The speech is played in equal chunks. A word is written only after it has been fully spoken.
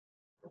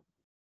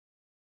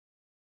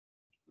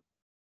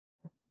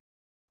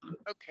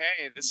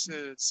Okay, this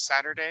is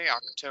Saturday,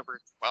 October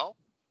 12th,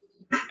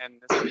 and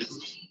this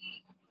is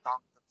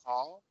Sangha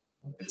Call.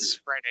 It's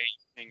Friday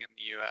evening in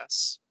the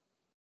US.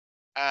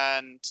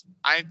 And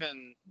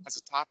Ivan has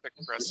a topic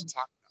for us to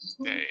talk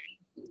about today.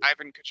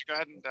 Ivan, could you go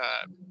ahead and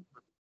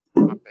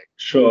topic?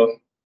 Sure.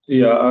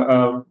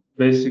 Yeah,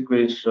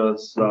 basically it's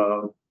just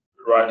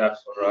right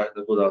effort, right?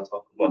 The Buddha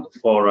talked about the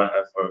four right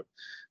effort.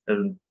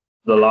 And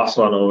the last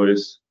one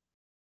always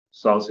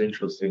sounds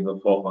interesting, the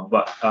fourth one.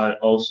 But I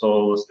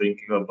also was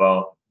thinking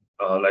about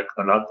like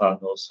Anatta,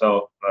 no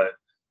self, right?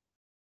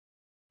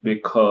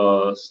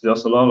 Because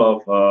there's a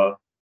lot of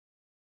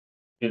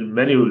in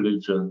many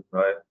religions,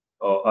 right,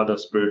 or other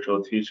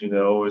spiritual teaching, they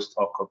always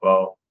talk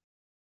about,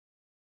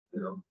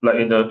 like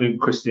in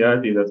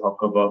Christianity, they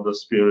talk about the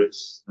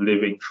spirits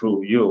living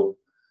through you.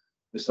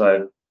 It's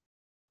like,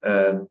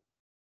 and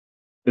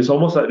it's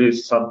almost like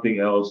there's something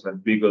else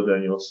and bigger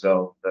than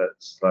yourself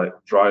that's like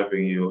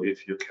driving you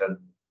if you can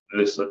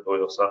listen to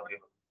yourself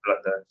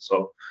like that.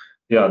 So,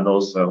 yeah,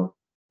 no self.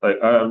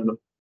 Like I am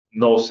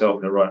no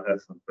self and right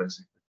effort,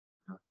 basically.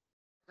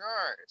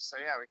 Sure. So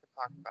yeah, we can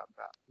talk about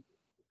that.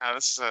 Now,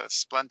 this is a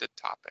splendid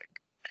topic.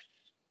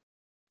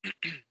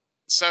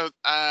 So,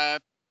 yeah,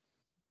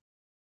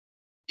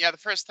 the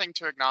first thing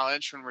to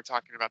acknowledge when we're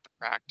talking about the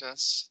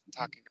practice,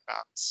 talking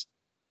about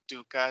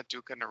dukkha,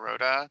 dukkha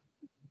nirodha,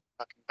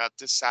 talking about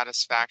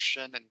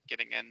dissatisfaction and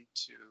getting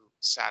into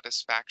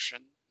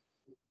satisfaction.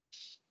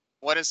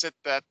 What is it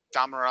that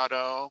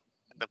Dhammarato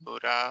and the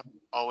Buddha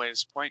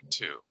always point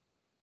to?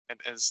 It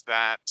is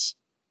that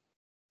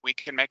we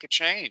can make a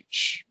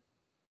change.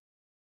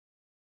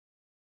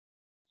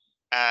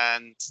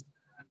 And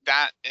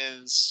that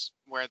is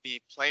where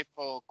the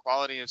playful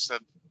qualities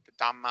of the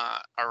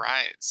Dhamma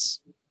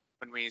arise.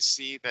 When we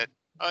see that,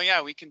 oh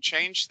yeah, we can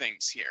change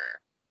things here.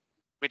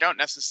 We don't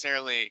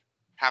necessarily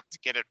have to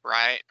get it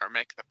right or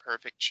make the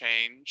perfect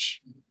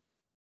change.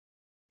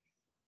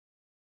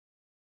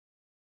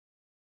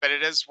 But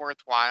it is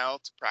worthwhile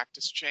to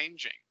practice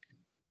changing.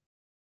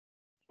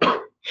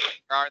 There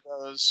are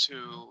those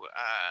who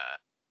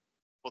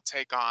will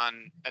take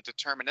on a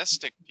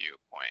deterministic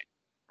viewpoint,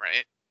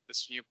 right?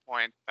 This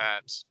viewpoint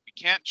that we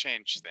can't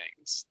change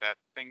things, that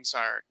things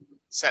are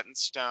set in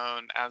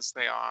stone as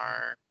they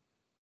are,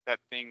 that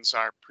things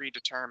are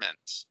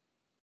predetermined,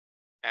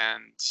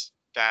 and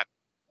that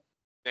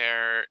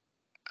they're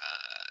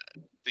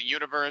the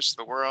universe,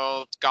 the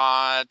world,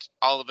 God,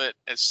 all of it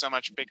is so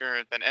much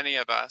bigger than any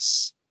of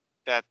us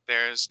that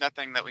there's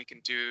nothing that we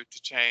can do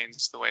to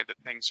change the way that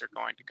things are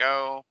going to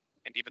go,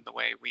 and even the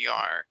way we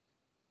are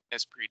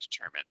is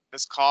predetermined.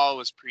 This call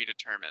was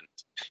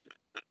predetermined.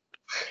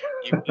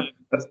 You mean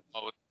this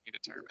call was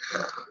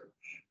predetermined.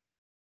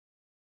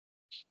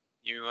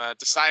 You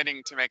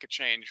deciding to make a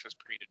change was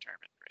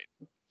predetermined, right?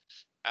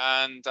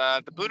 And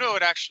the Buddha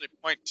would actually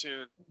point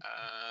to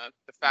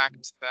the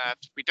fact that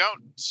we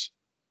don't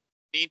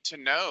need to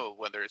know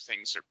whether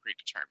things are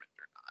predetermined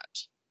or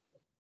not.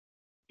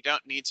 We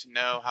don't need to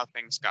know how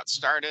things got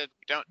started.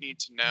 We don't need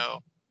to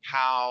know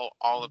how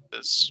all of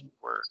this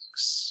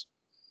works.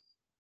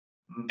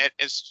 It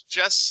is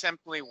just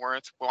simply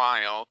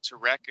worthwhile to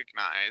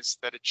recognize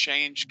that a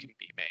change can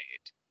be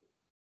made.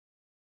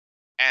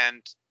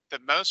 And the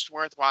most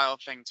worthwhile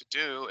thing to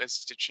do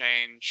is to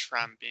change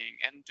from being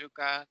in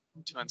dukkha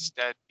to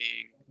instead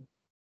being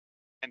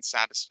in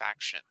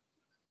satisfaction,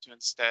 to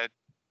instead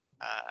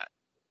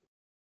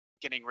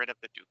getting rid of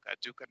the dukkha,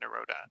 dukkha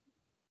nirodha.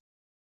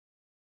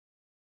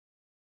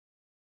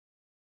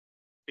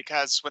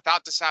 Because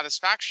without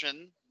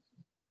dissatisfaction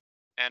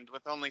and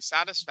with only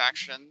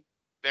satisfaction,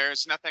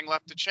 there's nothing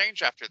left to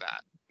change after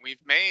that.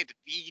 We've made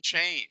the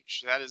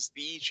change. That is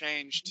the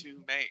change to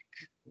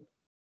make.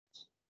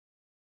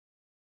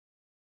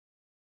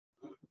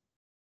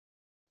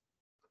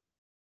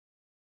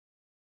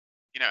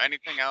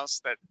 Anything else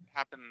that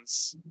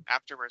happens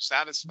after we're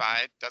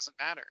satisfied doesn't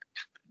matter.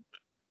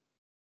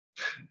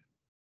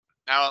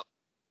 Now,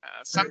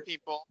 some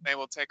people, they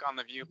will take on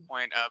the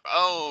viewpoint of,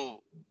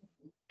 oh,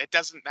 it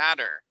doesn't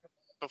matter,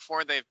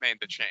 before they've made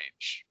the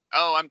change.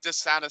 Oh, I'm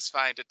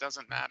dissatisfied, it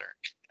doesn't matter.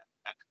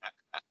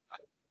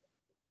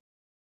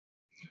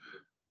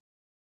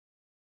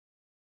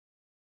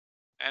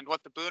 And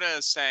what the Buddha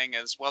is saying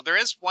is, well, there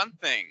is one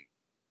thing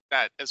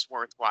that is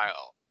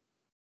worthwhile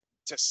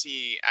to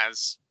see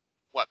as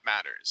what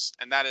matters,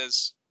 and that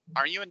is,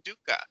 are you in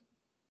dukkha?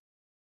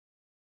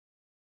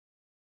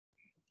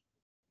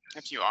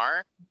 If you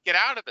are, get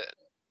out of it.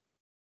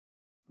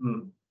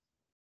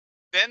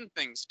 Then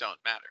things don't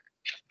matter.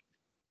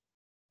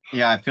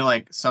 Yeah, I feel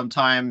like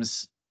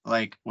sometimes,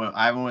 like what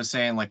Ivan was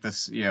saying, like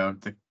this,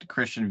 the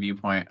Christian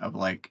viewpoint of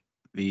like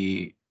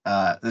the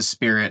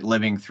spirit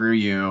living through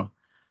you.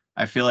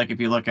 I feel like if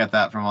you look at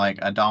that from like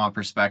a Dhamma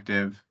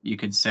perspective, you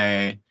could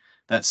say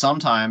that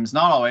sometimes,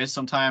 not always,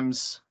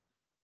 sometimes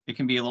it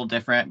can be a little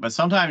different, but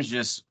sometimes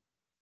just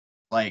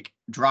like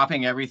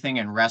dropping everything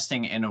and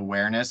resting in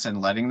awareness and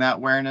letting that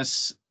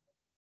awareness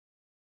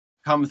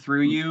come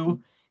through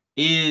you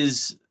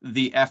is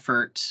the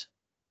effort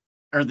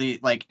or the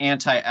like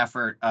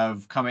anti-effort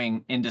of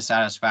coming into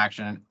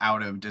satisfaction and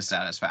out of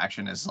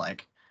dissatisfaction is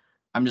like,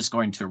 I'm just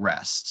going to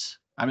rest.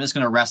 I'm just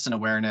going to rest in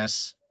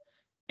awareness.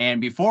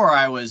 And before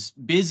I was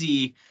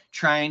busy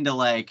trying to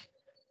like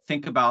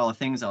think about all the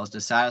things I was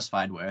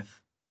dissatisfied with.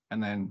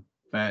 And then,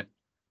 but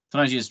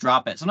sometimes you just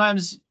drop it.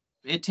 Sometimes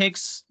it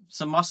takes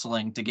some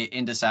muscling to get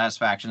into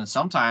satisfaction. And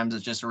sometimes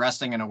it's just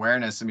resting in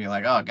awareness and be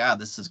like, oh God,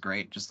 this is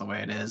great just the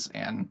way it is.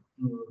 And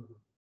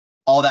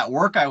all that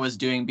work I was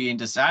doing being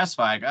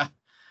dissatisfied, I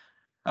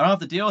don't have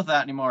to deal with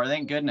that anymore.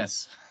 Thank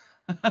goodness.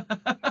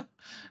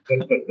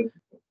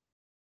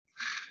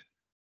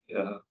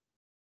 Yeah.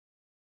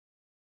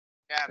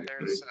 Yeah,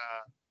 there's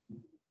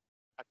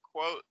a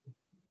quote,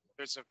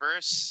 there's a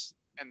verse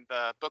in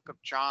the book of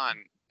John.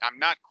 I'm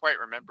not quite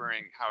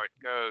remembering how it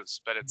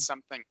goes, but it's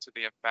something to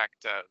the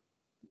effect of,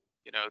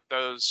 you know,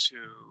 those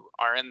who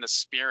are in the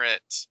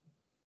spirit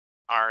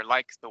are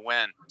like the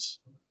wind.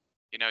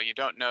 You know, you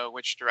don't know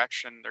which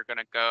direction they're going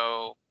to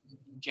go.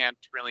 You can't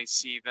really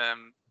see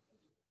them.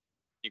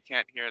 You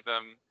can't hear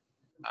them.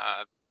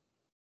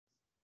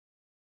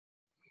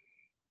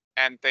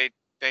 And they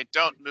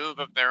don't move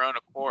of their own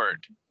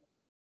accord.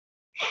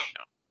 You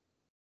know,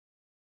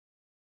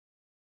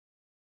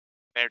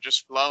 they're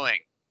just flowing,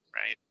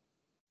 right?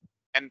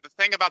 And the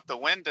thing about the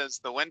wind is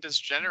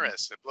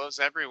generous. It blows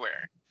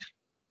everywhere.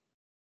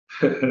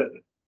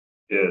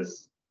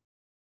 Yes.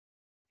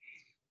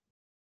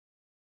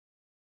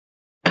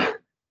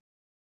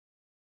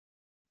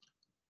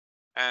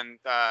 And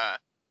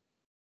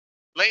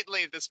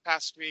lately, this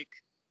past week,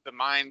 the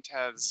mind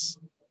has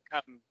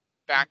come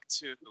back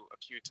to a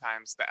few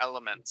times the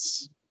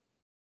elements,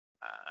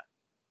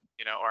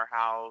 you know, or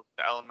how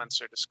the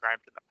elements are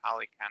described in the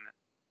Pali Canon.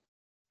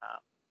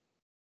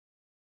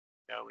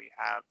 You know, we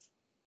have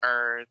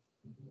earth,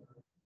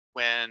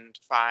 wind,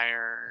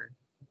 fire,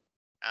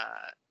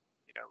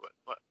 you know,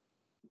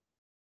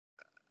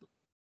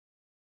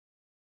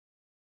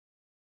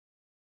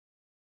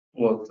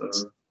 Water.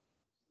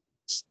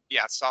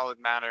 yeah, solid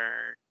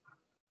matter,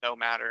 no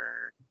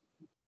matter.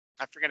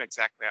 I forget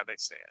exactly how they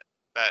say it,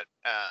 but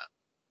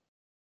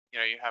you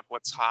know, you have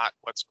what's hot,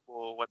 what's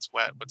cool, what's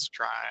wet, what's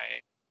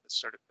dry, this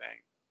sort of thing.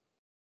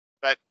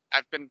 But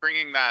I've been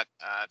bringing that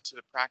to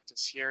the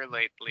practice here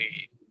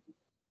lately,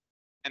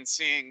 and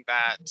seeing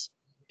that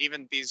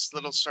even these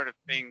little sort of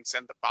things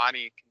in the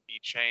body can be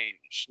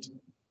changed,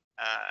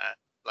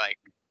 like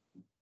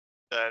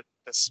the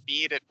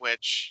speed at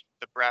which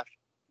the breath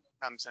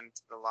comes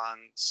into the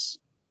lungs,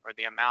 or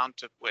the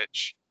amount of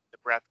which the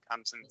breath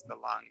comes into the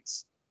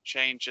lungs,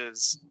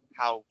 changes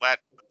how wet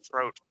the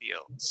throat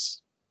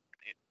feels.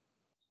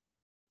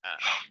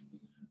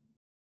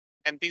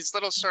 And these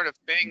little sort of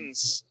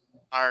things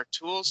are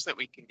tools that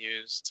we can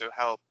use to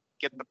help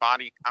get the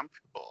body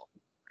comfortable,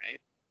 right?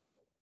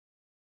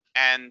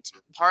 And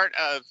part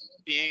of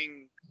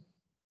being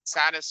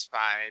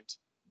satisfied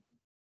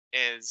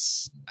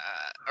is,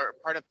 or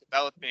part of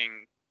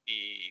developing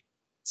the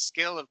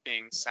skill of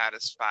being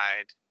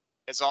satisfied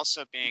is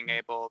also being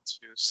able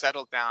to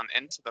settle down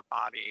into the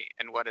body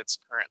and what it's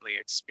currently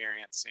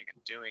experiencing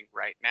and doing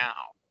right now.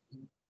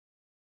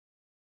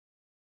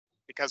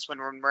 Because when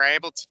we're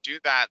able to do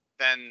that,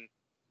 then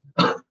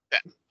the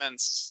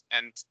elements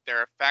and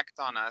their effect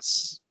on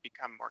us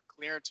become more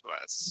clear to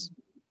us,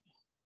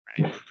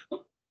 right?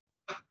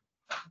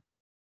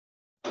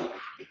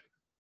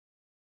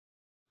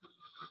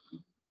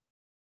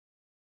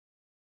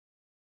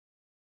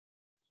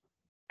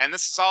 And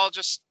this is all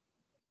just,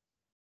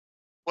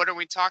 what are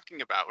we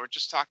talking about? We're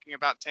just talking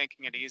about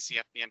taking it easy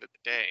at the end of the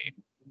day.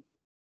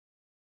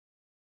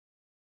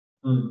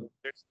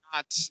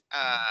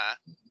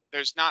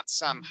 There's not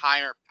some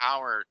higher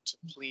power to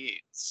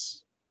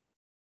please.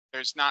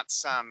 There's not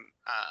some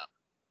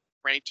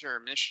greater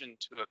mission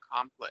to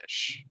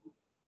accomplish.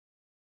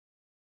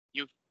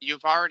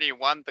 You've already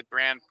won the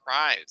grand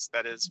prize,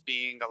 that is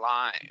being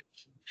alive.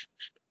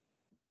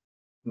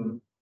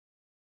 You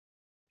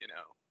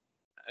know,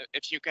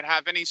 if you could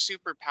have any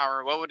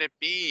superpower, what would it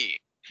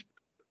be?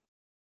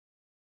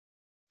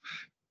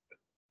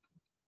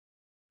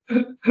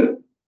 That's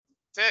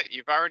it.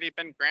 You've already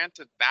been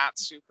granted that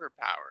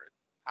superpower,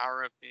 the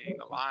power of being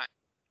alive.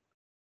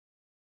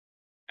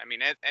 I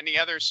mean, any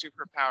other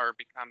superpower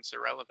becomes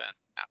irrelevant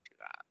after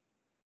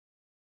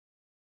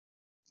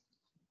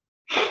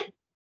that.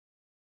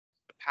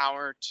 The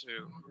power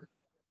to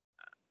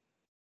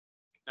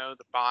know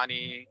the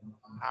body,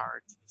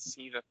 power to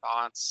see the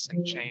thoughts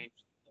and change,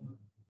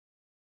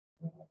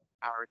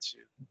 power to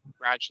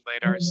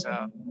congratulate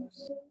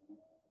ourselves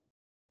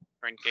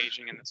for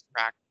engaging in this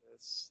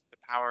practice, the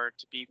power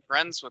to be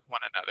friends with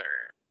one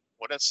another.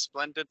 What a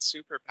splendid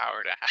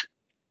superpower to have.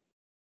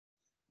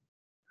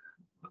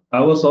 I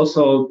was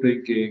also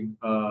thinking,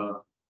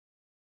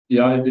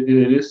 yeah,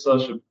 it is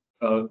such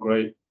a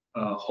great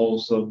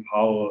wholesome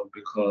power,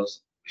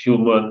 because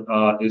human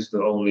is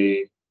the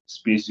only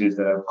species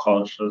that have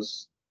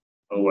conscious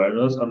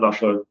awareness. I'm not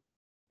sure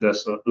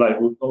that's like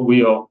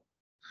we are,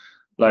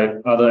 like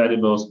other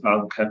animals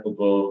aren't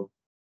capable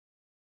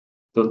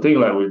to think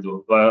like we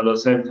do. But at the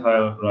same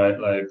time, right,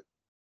 like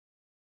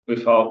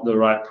without the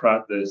right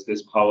practice,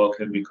 this power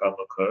can become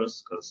a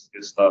curse because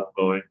it start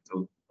going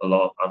to a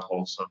lot of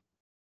unwholesome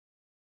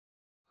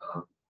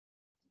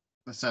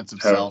The sense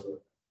of self.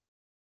 territory.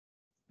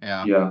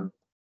 Yeah. Yeah.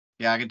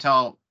 Yeah, I can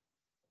tell,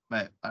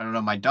 but I don't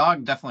know, my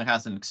dog definitely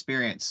has an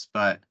experience,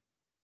 but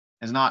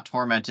is not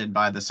tormented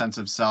by the sense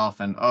of self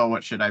and, oh,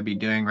 what should I be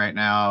doing right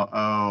now?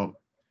 Oh,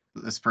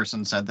 this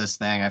person said this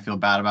thing, I feel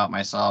bad about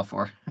myself,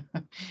 or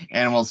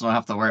animals don't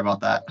have to worry about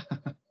that.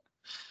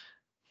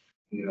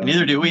 Yeah. And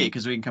neither do we,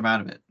 because we can come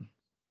out of it.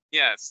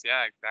 Yes,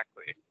 yeah,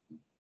 exactly.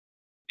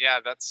 Yeah,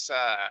 that's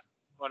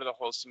one of the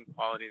wholesome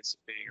qualities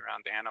of being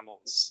around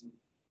animals.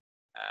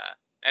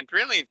 And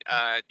really,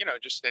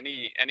 just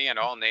any and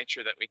all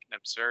nature that we can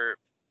observe.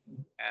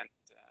 And,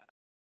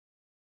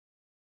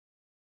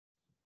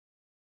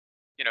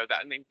 that,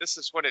 I mean, this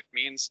is what it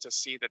means to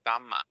see the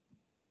Dhamma.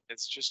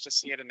 It's just to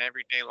see it in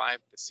everyday life,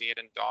 to see it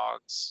in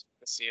dogs,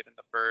 to see it in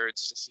the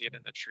birds, to see it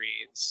in the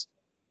trees,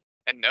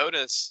 and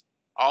notice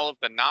all of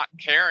the not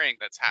caring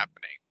that's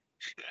happening.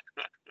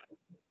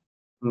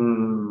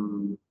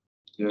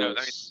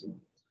 Yes.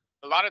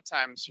 A lot of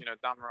times,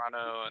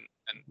 Dhammarato and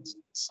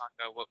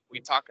Sangha, we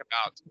talk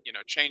about,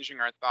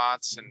 changing our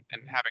thoughts and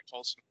having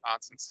wholesome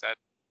thoughts instead.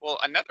 Well,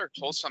 another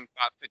wholesome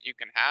thought that you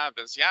can have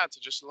is, to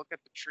just look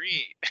at the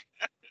tree.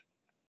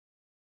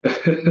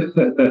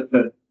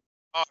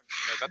 Oh,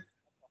 that's a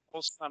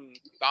wholesome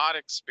thought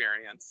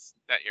experience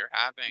that you're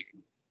having,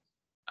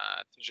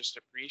 to just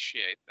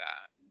appreciate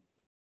that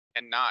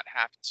and not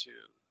have to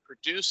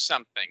produce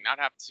something, not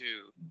have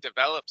to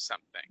develop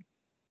something.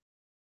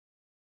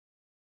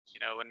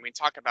 When we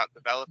talk about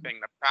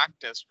developing the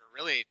practice,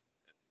 we're really,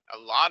 a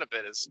lot of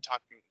it is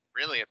talking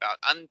really about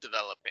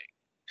undeveloping,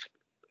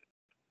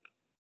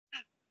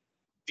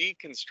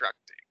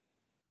 deconstructing.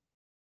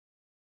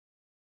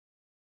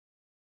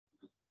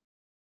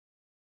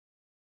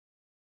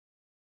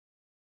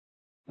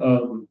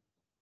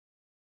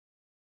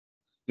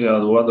 Yeah,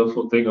 the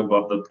wonderful thing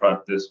about the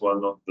practice,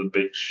 one of the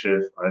big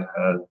shift I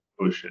had,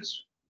 which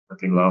is I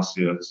think last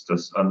year, is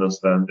just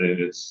understanding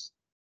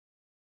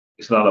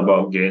it's not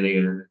about gaining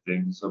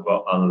anything, it's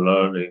about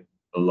unlearning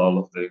a lot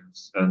of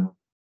things. And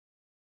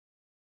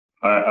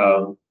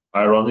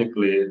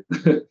ironically,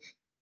 the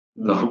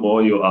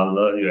more you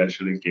unlearn, you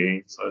actually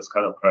gain. So it's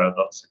kind of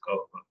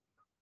paradoxical.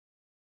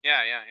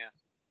 Yeah,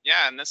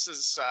 and this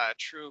is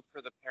true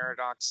for the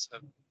paradox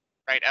of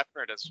right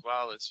effort as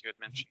well, as you had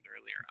mentioned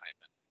earlier,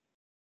 Ivan.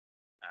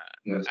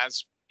 Yes.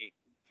 As we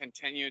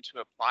continue to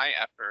apply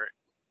effort,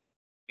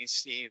 we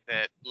see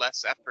that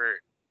less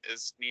effort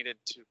is needed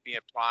to be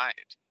applied.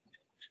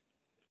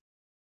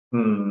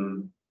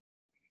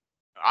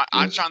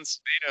 Ajahn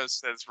Spado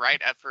says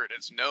right effort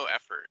is no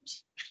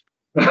effort.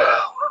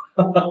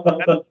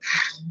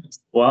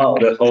 Wow,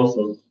 that's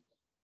awesome.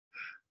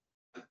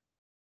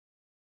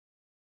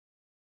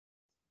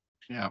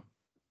 Yeah.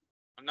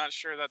 I'm not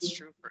sure that's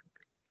true for,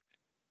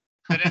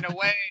 but in a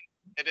way,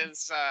 it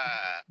is.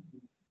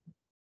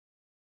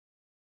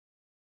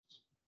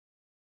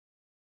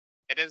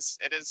 It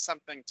is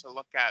something to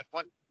look at.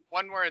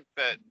 One word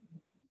that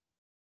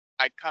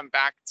I've come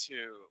back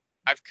to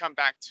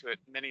it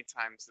many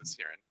times this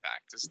year, in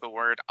fact, is the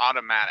word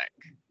automatic.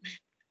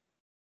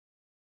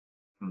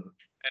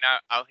 And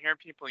I'll hear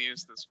people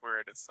use this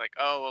word. It's like,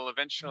 oh, well,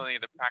 eventually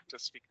the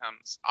practice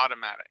becomes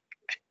automatic.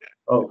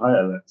 Oh, hi,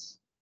 Alex.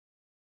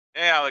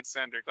 Hey,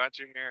 Alexander, glad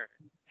you're here.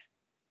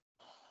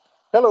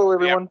 Hello,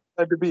 everyone.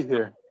 Glad to be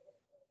here.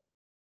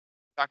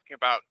 Talking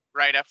about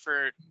right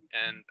effort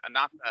and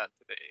Anatta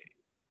today.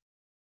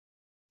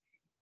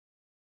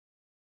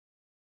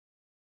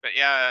 But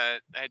yeah,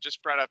 I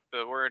just brought up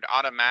the word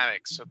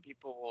automatic, so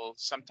people will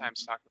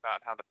sometimes talk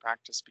about how the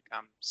practice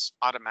becomes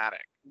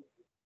automatic.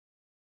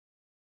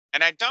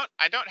 And I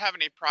don't have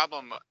any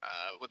problem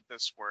with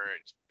this word,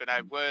 but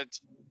I would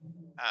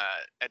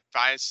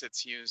advise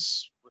its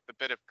use with a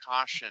bit of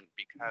caution,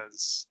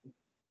 because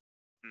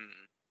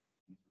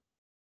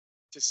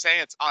to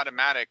say it's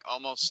automatic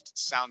almost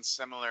sounds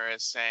similar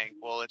as saying,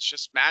 well, it's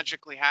just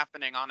magically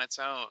happening on its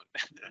own.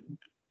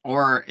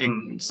 Or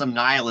some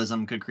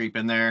nihilism could creep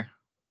in there,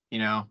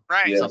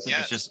 Right? Yes. Something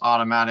that's just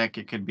automatic.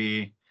 It could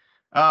be,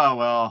 oh,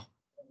 well,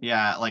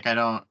 yeah, like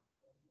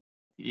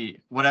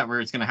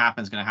whatever is going to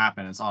happen is going to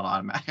happen. It's all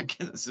automatic.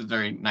 This is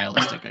very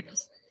nihilistic, I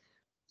guess.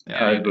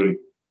 Yeah, I agree.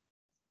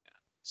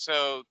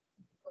 So,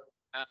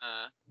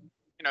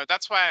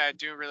 that's why I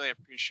do really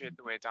appreciate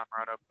the way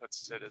Dhammarato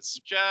puts it,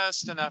 is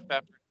just enough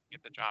effort to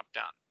get the job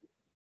done.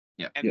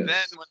 Yeah. And then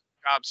when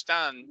the job's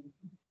done,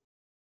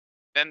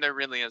 then there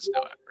really is no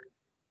effort.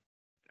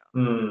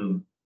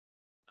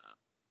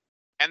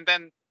 And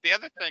then the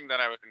other thing that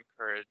I would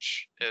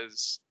encourage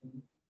is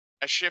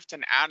a shift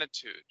in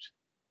attitude.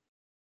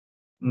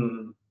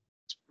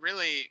 It's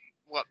really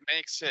what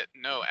makes it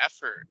no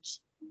effort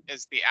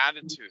is the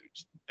attitude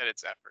that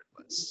it's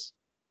effortless.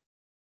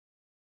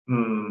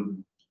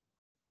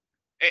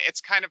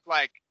 It's kind of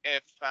like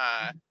if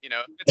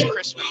it's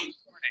Christmas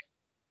morning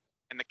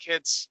and the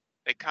kids,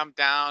 they come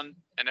down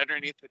and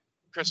underneath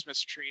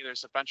Christmas tree,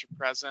 there's a bunch of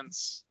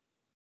presents,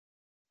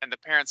 and the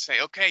parents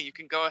say, okay, you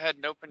can go ahead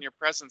and open your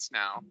presents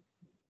now.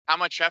 How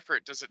much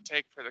effort does it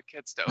take for the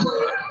kids to open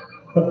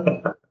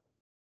them?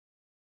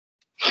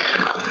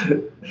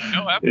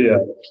 No effort. Yeah.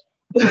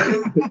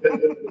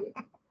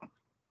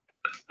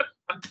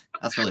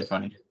 That's really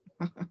funny.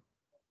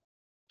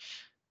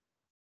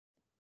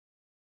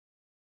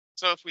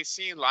 So if we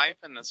see life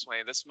in this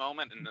way, this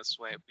moment in this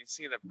way, if we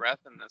see the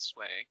breath in this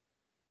way,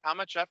 how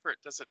much effort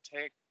does it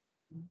take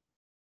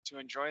to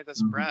enjoy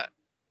this breath?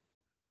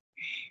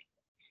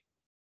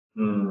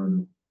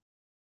 Mm.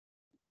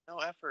 No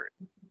effort.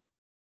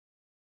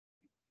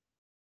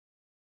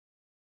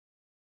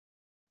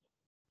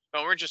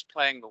 But we're just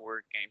playing the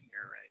word game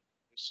here, right?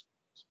 Just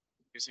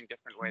using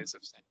different ways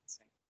of saying the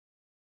same.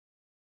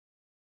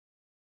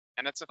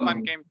 And it's a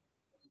fun game.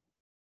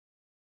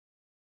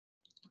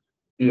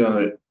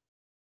 Yeah,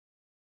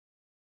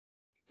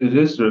 it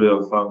is really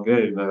a fun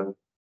game, man.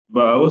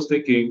 But I was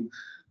thinking,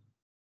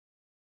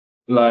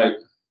 like,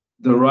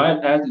 the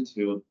right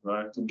attitude,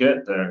 right, to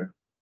get there,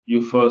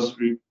 it first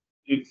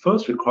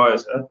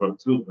requires effort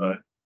too, right?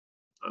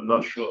 I'm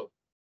not sure.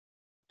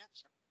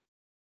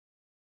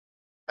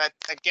 But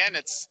again,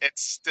 it's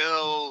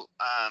still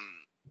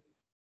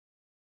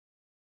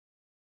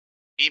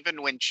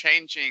even when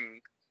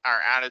changing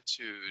our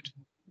attitude,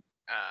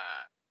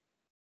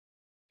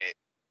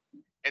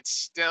 it's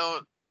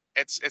still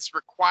it's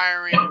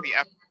requiring the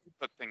effort to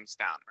put things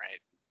down,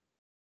 right?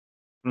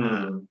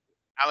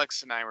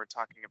 Alex and I were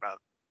talking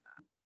about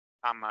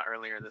Dhamma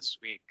earlier this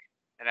week,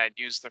 and I'd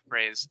used the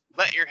phrase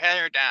 "let your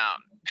hair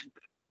down."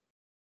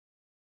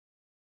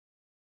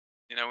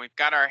 You know, we've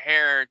got our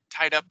hair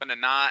tied up in a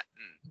knot,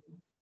 and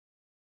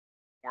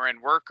we're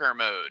in worker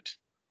mode.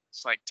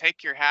 It's like,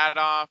 take your hat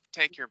off,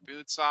 take your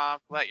boots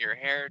off, let your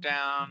hair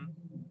down,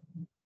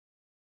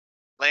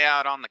 lay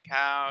out on the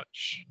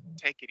couch,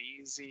 take it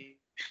easy.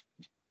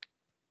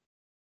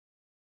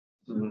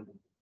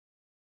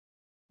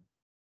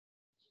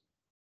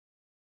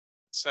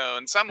 So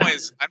in some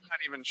ways, I'm not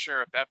even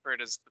sure if effort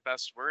is the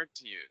best word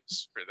to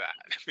use for that.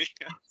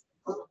 Because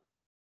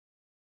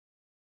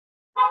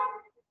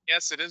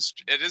yes, it is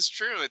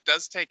true. It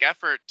does take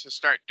effort to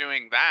start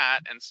doing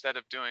that instead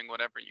of doing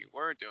whatever you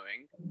were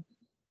doing.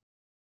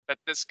 But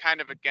this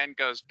kind of again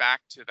goes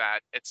back to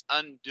that. It's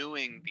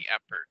undoing the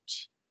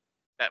effort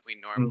that we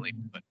normally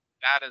put.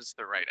 That is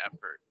the right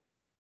effort.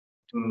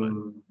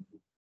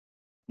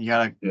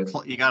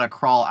 You gotta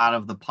crawl out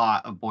of the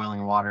pot of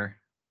boiling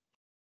water.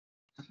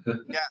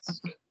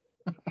 Yes.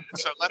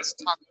 So let's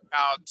talk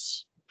about,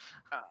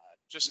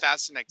 just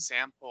as an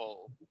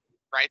example,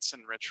 rites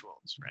and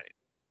rituals, right?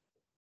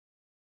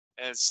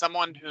 As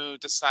someone who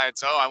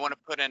decides, oh, I want to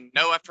put in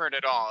no effort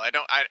at all.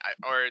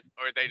 Or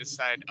they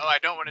decide, oh, I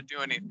don't want to do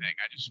anything.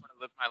 I just want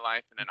to live my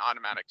life in an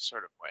automatic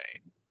sort of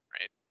way,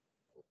 right?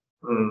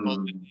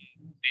 Well,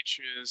 they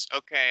choose,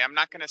 okay, I'm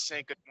not going to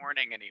say good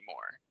morning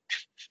anymore.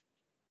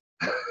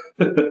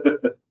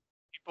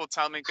 People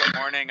tell me good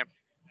morning, I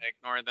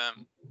ignore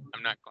them.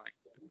 I'm not going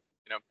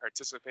to,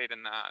 participate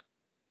in that.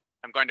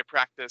 I'm going to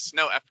practice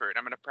no effort.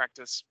 I'm going to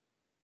practice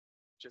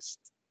just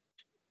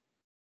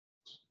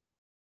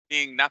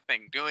being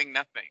nothing, doing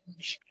nothing.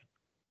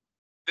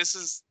 This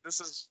is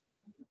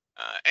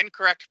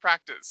incorrect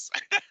practice.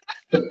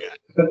 Because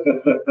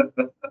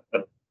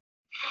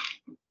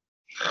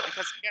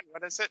again,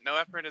 what is it? No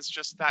effort is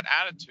just that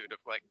attitude of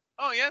like,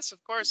 oh yes,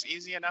 of course,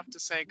 easy enough to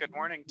say good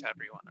morning to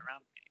everyone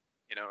around me,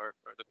 or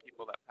the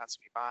people that pass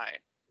me by.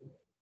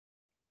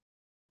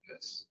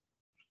 Yes.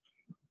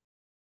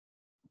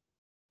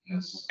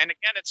 Yes. And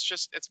again,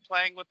 it's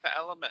playing with the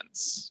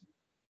elements.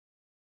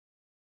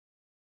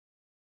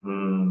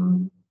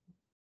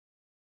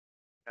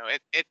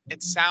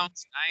 It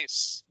sounds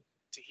nice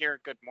to hear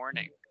good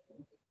morning.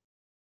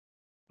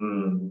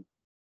 It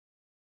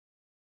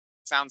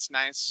sounds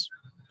nice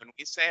when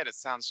we say it. It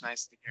sounds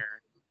nice to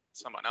hear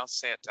someone else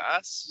say it to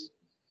us.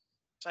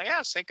 So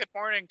yeah, say good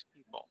morning to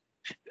people.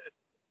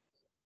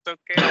 It's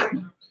okay.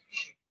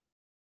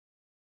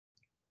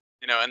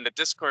 In the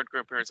Discord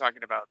group, we were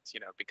talking about,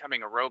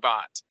 becoming a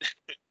robot.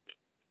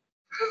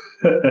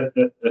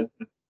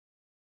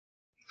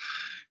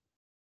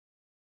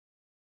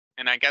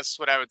 And I guess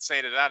what I would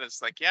say to that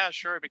is like, yeah,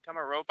 sure, become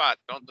a robot.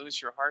 Don't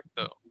lose your heart,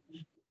 though.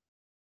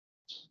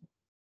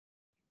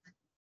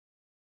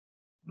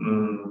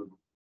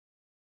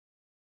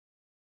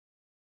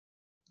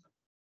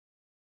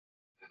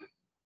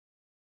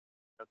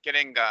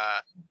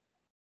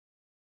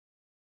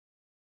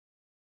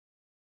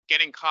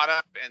 Getting caught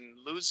up in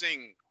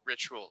losing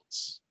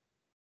rituals.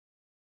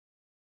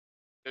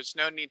 There's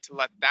no need to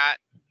let that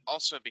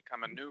also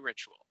become a new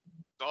ritual.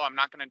 Oh, I'm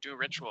not going to do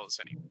rituals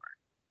anymore.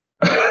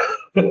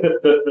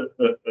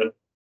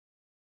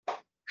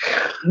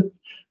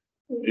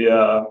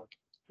 Yeah,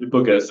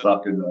 people get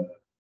stuck in that.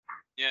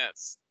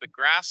 Yes, the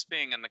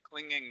grasping and the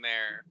clinging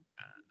there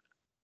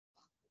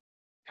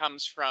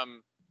comes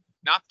from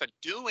not the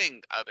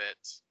doing of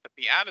it, but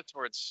the attitude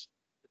towards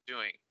the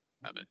doing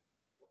of it.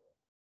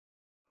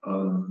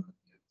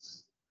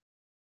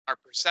 our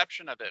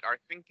perception of it, our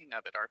thinking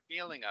of it, our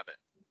feeling of it.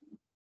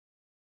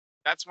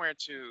 That's where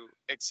to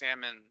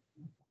examine,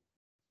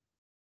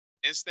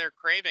 is there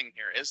craving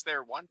here? Is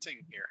there wanting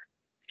here?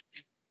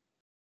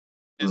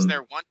 Is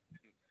there wanting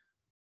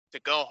to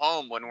go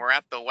home when we're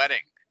at the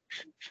wedding?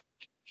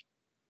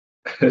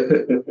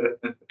 Drug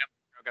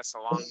us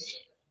along.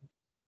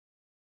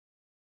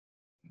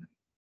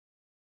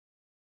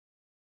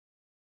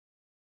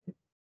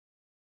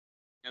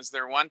 Is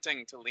there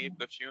wanting to leave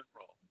the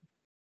funeral?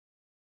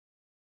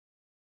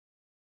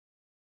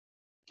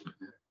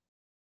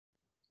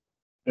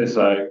 It's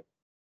like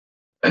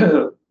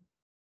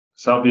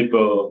some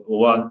people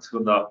want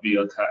to not be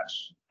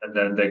attached, and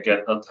then they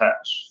get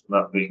attached,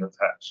 not being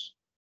attached.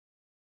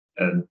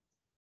 And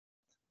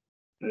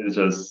it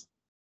just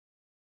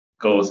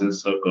goes in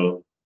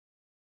circle.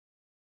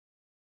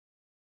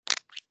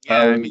 Yeah,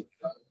 I mean,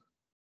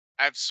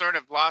 I've sort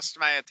of lost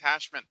my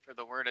attachment for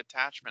the word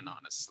attachment,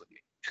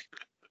 honestly.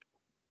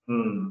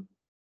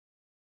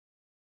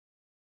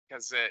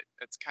 Because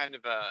it's kind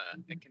of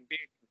it can be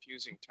a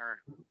confusing term.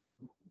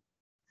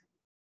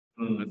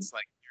 It's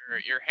like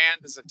your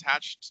hand is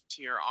attached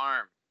to your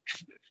arm.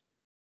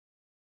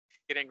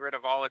 Getting rid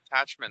of all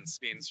attachments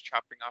means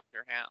chopping off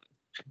your hand.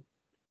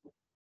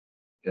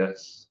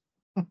 Yes.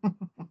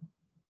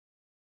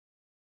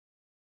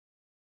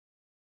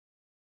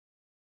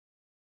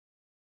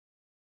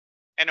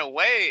 In a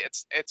way,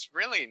 it's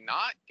really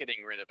not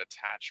getting rid of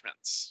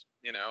attachments.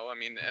 You know, I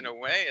mean, in a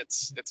way,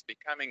 it's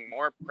becoming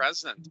more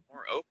present,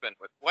 more open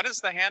with what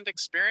is the hand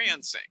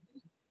experiencing?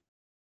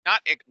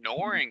 Not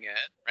ignoring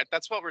it, right?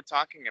 That's what we're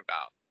talking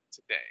about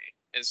today,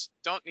 is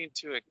don't need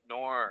to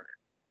ignore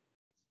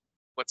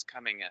what's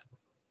coming in.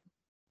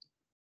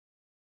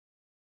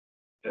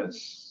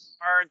 Yes.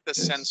 Ignore the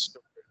sense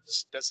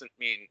doors doesn't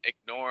mean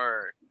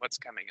ignore what's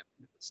coming in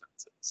through the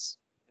senses.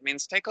 It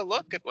means take a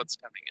look at what's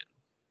coming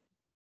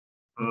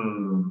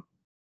in.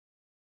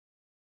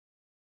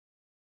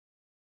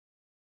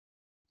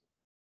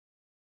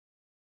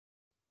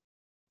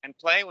 And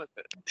play with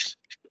it.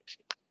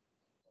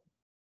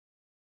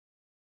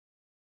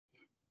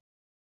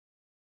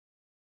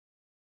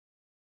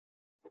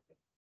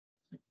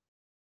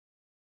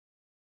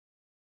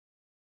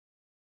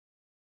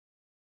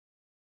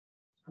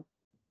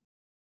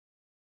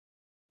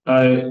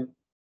 I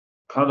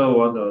kind of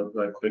want to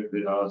like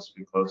quickly ask,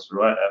 because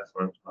right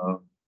effort,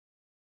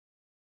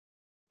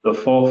 the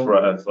fourth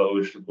right effort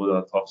which the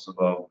Buddha talks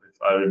about,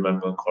 if I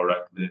remember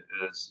correctly,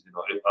 is, you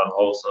know, if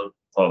unwholesome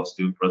thoughts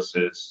still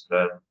persist,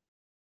 then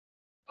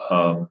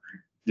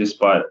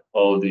despite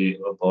all the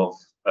above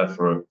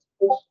effort,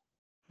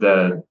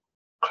 then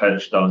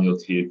clench down your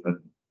teeth and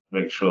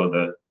make sure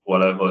that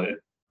whatever, you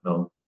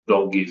know,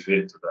 don't give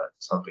in to that,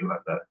 something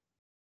like that.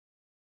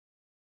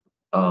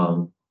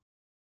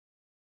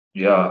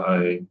 Yeah,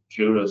 I'm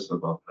curious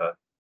about that.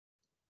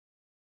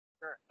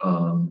 Sure.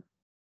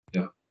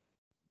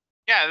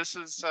 Yeah, this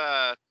is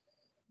I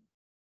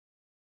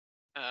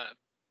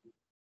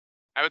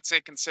would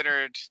say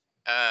considered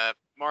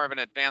more of an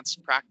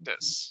advanced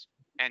practice,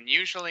 and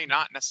usually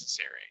not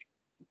necessary.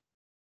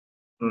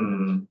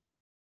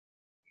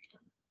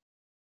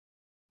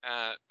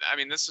 I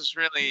mean, this is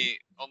really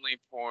only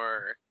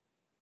for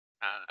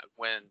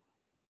when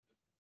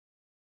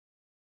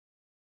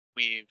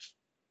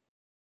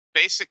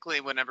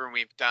whenever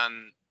we've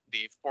done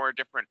the 4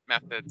 different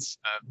methods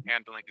of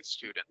handling a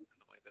student in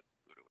the way that the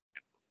Buddha would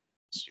handle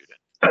a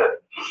student.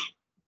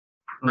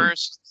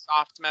 First,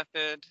 soft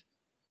method,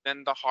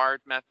 then the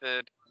hard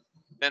method,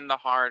 then the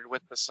hard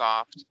with the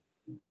soft,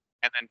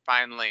 and then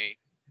finally,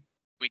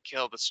 we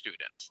kill the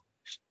student.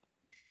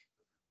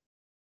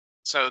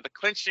 So the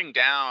clenching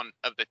down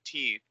of the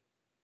teeth,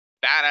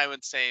 that I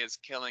would say is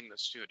killing the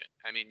student.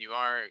 I mean, you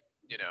are,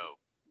 you know,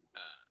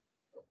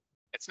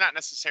 it's not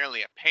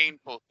necessarily a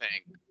painful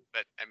thing,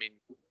 but I mean,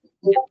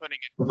 you're putting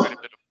in quite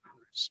a bit of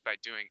force by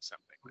doing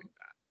something like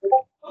that.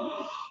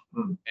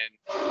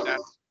 And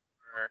that's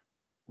where,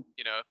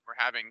 you know, if we're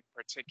having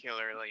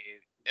particularly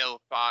ill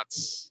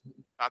thoughts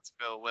of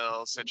ill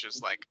will, such as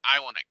like,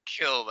 I want to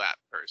kill that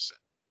person.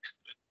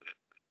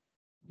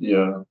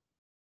 Yeah.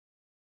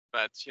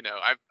 But, you know,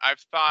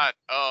 I've thought,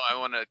 oh, I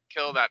want to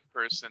kill that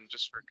person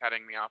just for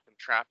cutting me off in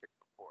traffic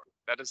before.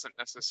 That isn't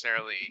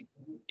necessarily,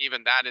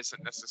 even that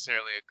isn't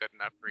necessarily a good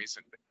enough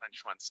reason to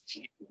clench one's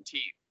teeth.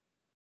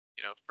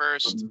 You know,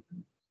 first,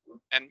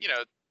 and, you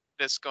know,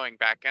 this going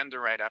back into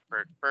right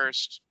effort,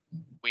 first,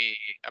 we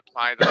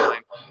apply the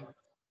mind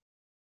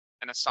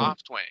in a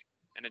soft way,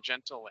 in a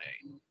gentle way.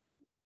 You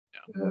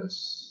know?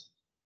 Yes.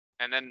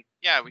 And then,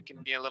 yeah, we can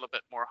be a little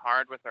bit more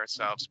hard with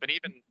ourselves. But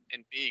even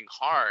in being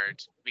hard,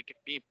 we can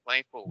be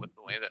playful with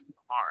the way that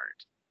we're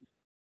hard.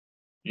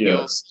 Yeah.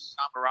 You'll see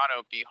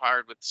Dhammarato be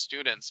hard with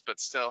students, but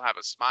still have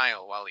a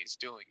smile while he's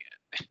doing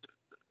it.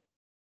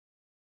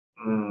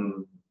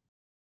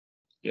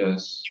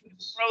 Yes.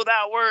 Throw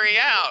that worry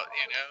out,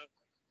 you know?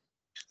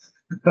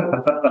 Kind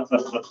of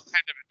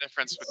a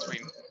difference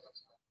between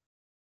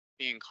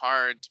being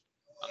hard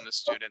on the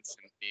students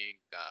and being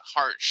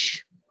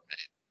harsh.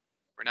 Right?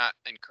 We're not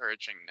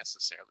encouraging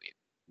necessarily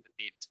the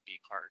need to be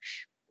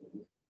harsh.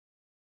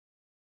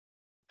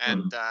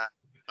 And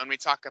when we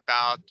talk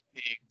about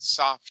being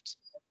soft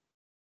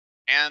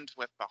and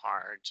with the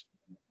heart,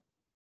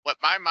 what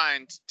my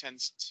mind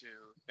tends to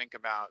think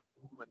about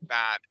with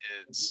that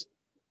is,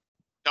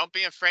 don't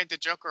be afraid to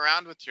joke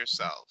around with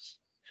yourself.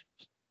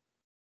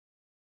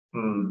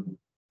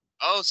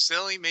 Oh,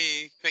 silly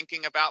me,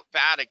 thinking about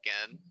that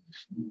again.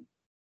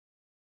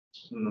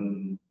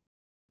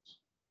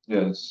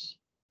 Yes.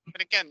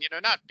 But again,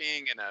 not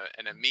being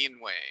in a mean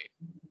way.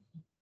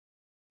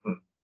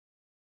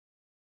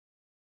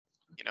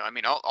 I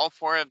mean, all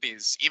four of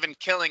these, even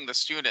killing the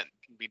student,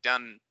 can be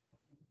done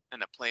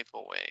in a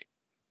playful way.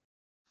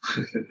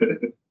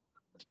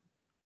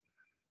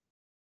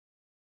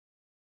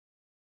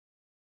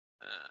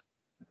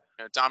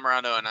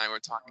 Dhammarato and I were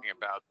talking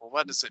about, well,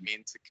 what does it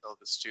mean to kill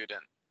the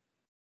student?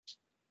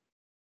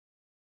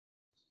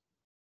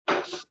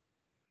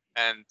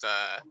 And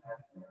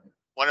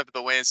one of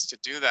the ways to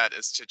do that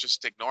is to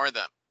just ignore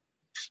them.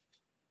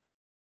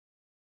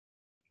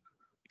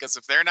 Because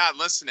if they're not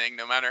listening,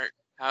 no matter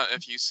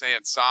if you say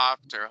it's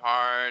soft or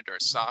hard or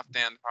soft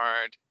and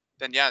hard,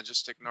 then yeah,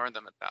 just ignore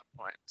them at that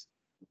point.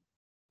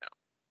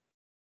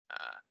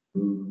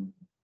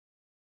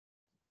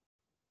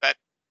 But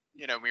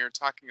we were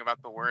talking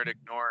about the word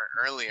ignore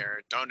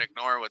earlier. Don't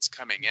ignore what's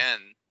coming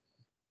in.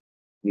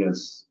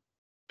 Yes.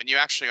 When you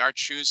actually are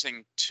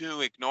choosing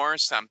to ignore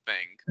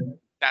something,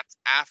 that's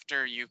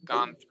after you've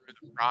gone through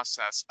the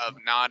process of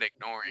not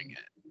ignoring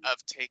it, of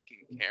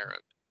taking care of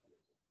it.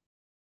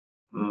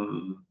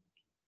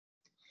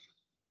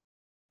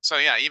 So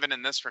yeah, even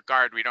in this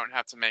regard, we don't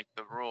have to make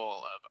the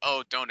rule of,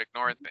 oh, don't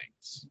ignore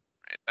things,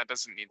 right? That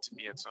doesn't need to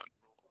be its own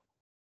rule.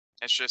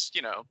 It's just,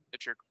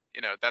 if you're,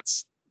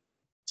 that's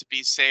to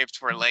be saved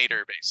for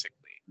later,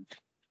 basically.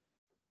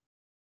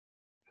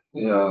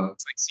 Yeah.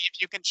 It's like, see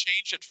if you can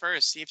change it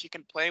first. See if you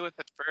can play with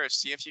it first.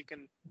 See if you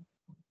can,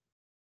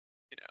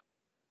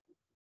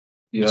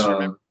 just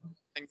remember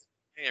things.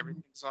 Hey,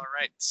 everything's all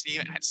right. See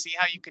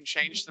how you can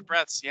change the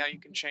breath. See how you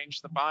can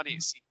change the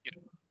body. See,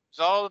 there's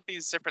all of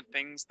these different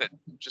things that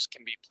just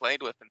can be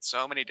played with in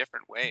so many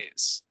different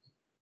ways.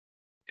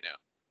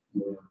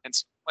 And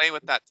so play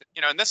with that.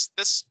 And this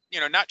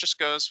not just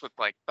goes with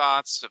like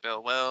thoughts of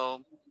ill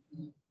will,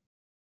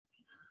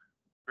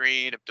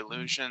 greed, of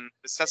delusion.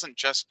 This doesn't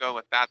just go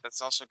with that.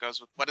 This also goes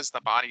with, what is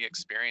the body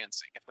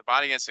experiencing? If the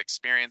body is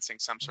experiencing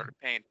some sort of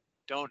pain,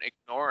 don't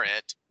ignore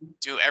it.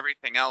 Do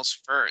everything else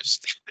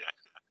first.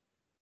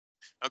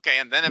 Okay,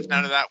 and then if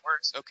none of that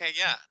works, okay,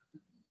 yeah,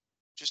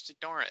 just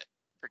ignore it.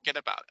 Forget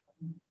about it.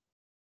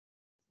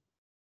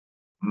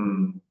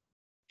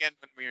 Again,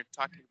 when we are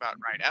talking about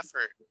right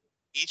effort,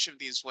 each of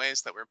these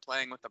ways that we're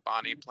playing with the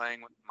body,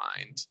 playing with the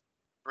mind,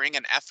 bring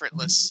an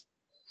effortless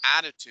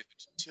attitude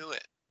to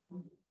it.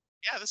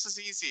 Yeah, this is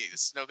easy.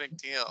 This is no big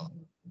deal.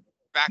 In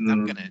fact,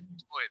 I'm going to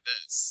enjoy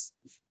this.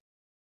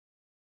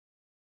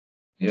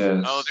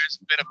 Yes. Oh, there's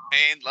a bit of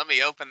pain. Let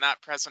me open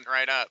that present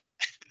right up.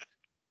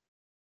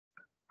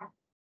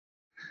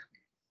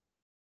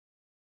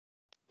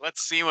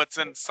 Let's see what's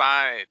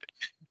inside.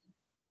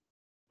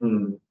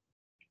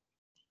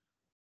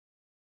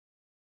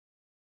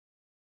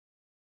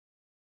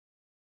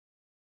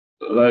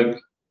 Like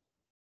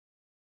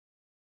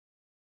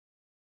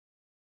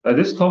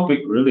this topic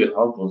really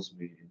humbles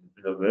me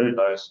in a very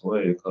nice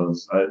way,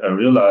 because I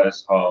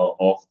realize how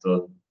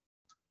often,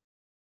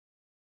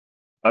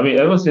 I mean,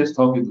 ever since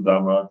talking to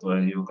Dhammarato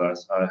and you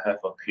guys, I have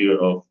appeared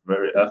of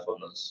very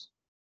effortless,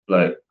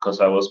 like,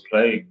 because I was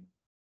playing,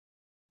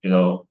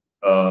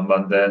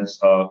 mundane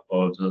stuff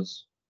or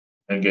just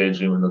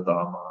engaging with the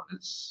Dharma.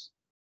 It's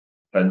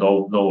like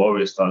no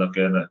worries, start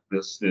again. Like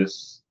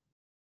this,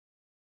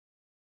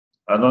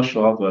 I'm not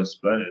sure how to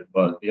explain it,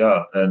 but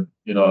yeah, and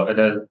and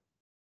then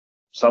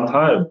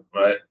sometime,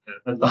 right,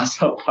 and not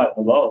sometime,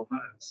 a lot of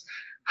times,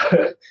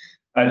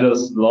 I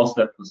just lost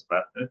that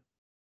perspective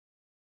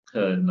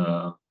and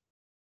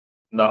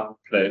not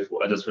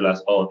playful. I just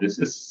realized, oh, this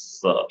is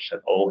such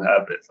an old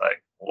habit.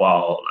 Like,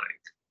 wow,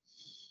 like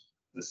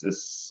this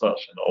is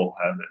such an old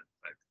habit.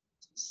 Like,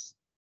 it's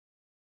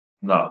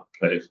not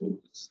playful.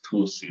 It's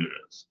too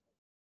serious.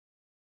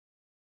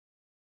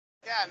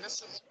 Yeah, and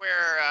this is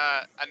where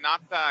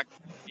Anatta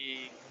can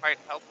be quite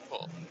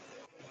helpful.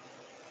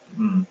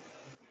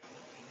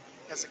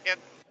 Because again,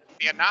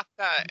 the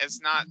Anatta is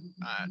not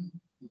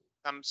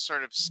some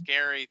sort of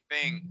scary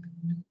thing.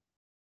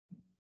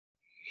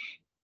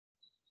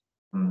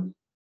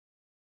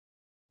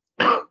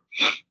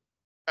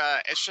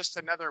 It's just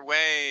another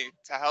way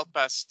to help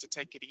us to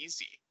take it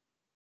easy.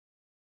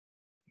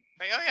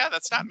 Like, oh yeah,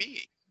 that's not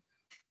me.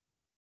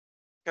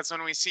 Because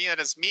when we see it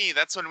as me,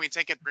 that's when we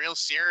take it real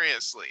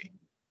seriously.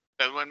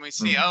 But when we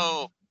see,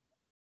 oh,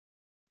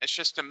 it's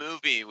just a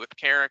movie with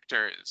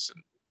characters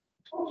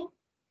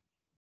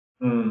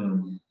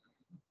written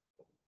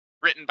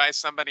by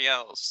somebody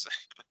else.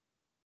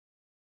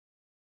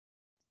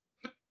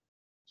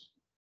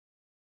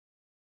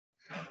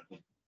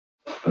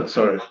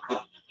 Sorry.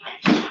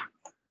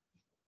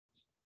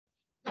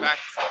 Back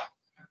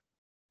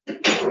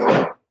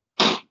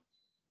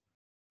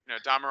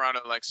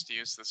Dhammarato likes to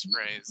use this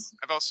phrase.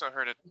 I've also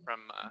heard it from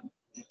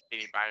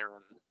Katie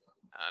Byron.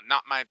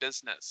 Not my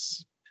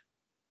business.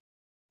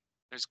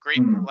 There's great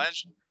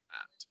pleasure in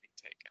that to be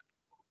taken.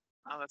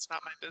 Oh, that's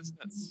not my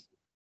business.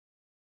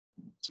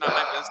 It's not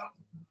my business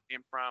where it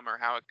came from or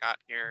how it got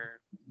here.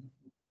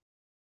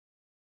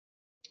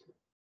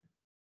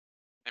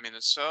 I mean,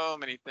 there's so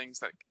many things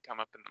that can come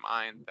up in the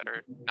mind that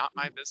are not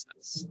my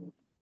business.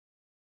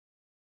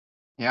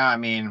 Yeah, I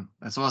mean,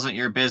 this wasn't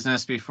your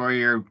business before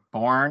you're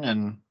born,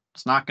 and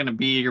it's not going to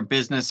be your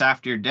business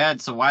after you're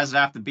dead. So why does it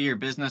have to be your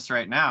business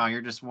right now?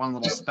 You're just one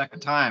little speck of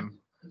time.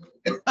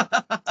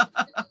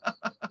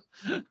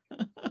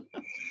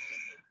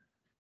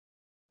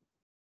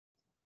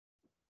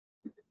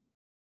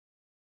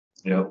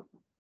 Yep.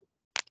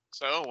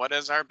 So what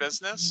is our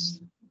business?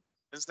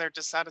 Is there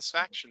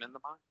dissatisfaction in the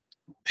mind?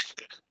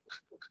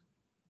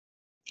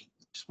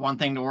 Just one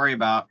thing to worry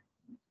about,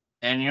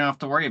 and you don't have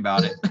to worry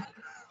about it.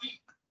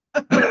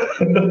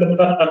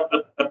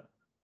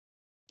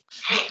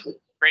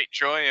 Great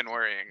joy in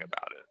worrying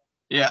about it.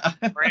 Yeah.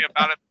 Worry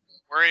about it.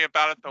 Worry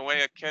about it the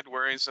way a kid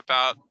worries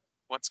about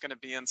what's going to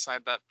be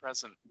inside that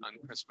present on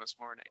Christmas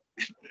morning.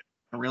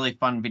 A really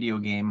fun video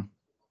game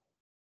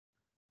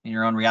in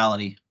your own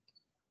reality.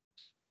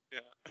 Yeah.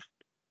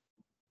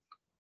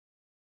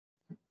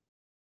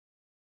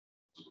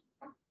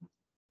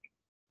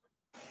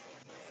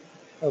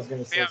 I was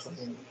going to say Yeah.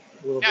 something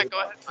a little Yeah, bit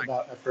go ahead, Mike.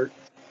 about effort.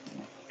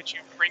 Could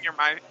you bring your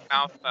mouth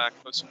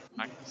closer to the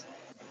mic?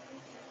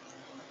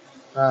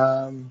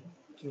 Can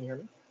you hear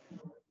me?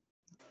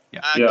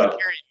 I Yeah. can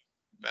hear you,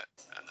 but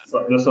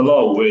So there's a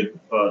lot of wind,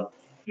 but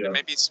yeah.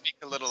 maybe speak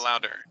a little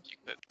louder if you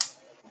could.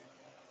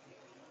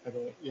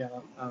 Okay,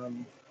 yeah.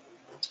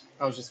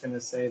 I was just going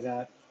to say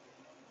that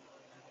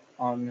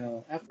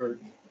on effort,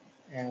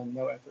 and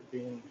no effort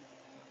being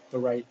the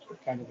right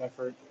kind of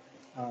effort,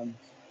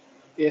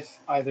 if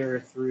either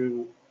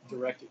through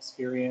direct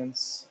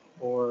experience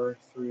or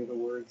through the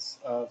words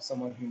of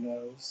someone who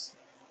knows,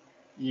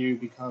 you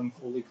become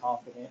fully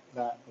confident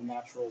that the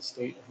natural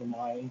state of the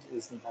mind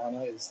is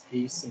nirvana, is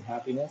peace and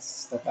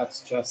happiness,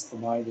 that's just the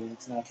mind in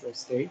its natural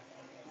state.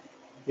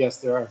 Yes,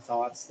 there are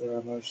thoughts, there are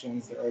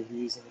emotions, there are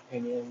views and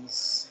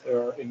opinions,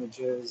 there are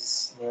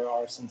images, there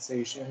are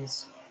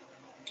sensations,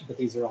 but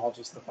these are all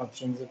just the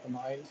functions of the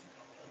mind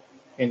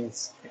in a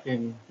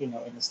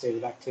state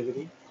of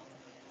activity,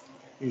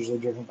 usually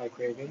driven by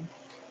craving.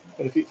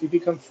 But if you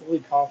become fully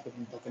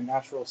confident that the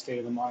natural state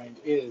of the mind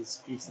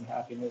is peace and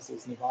happiness,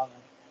 is nirvana,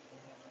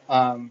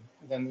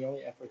 then the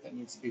only effort that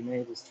needs to be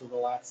made is to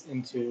relax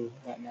into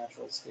that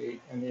natural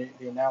state. And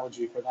the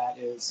analogy for that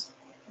is,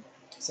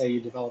 say you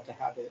developed a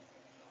habit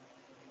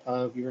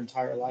of your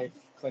entire life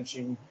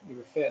clenching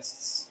your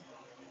fists,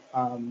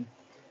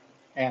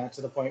 and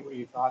to the point where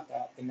you thought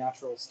that the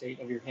natural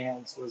state of your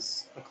hands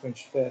was a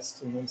clenched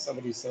fist, and then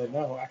somebody said,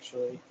 no,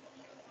 actually,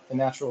 the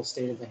natural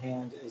state of the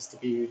hand is to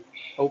be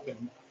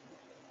open,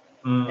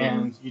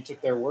 and you took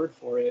their word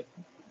for it.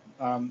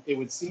 It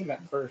would seem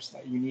at first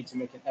that you need to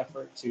make an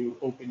effort to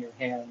open your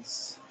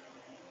hands,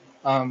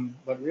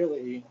 but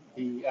really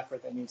the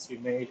effort that needs to be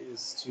made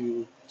is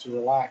to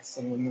relax,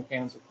 and when your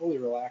hands are fully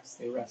relaxed,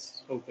 they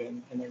rest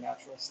open in their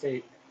natural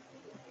state.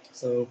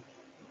 So,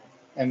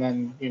 and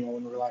then,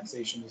 when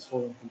relaxation is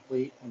full and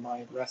complete, the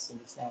mind rests in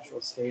its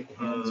natural state, the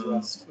hands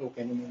rest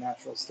open in their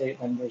natural state,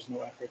 then there's no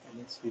effort that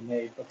needs to be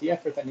made. But the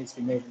effort that needs to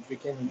be made in the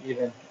beginning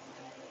even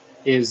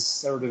is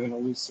sort of an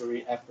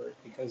illusory effort,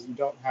 because you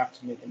don't have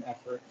to make an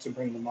effort to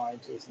bring the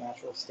mind to its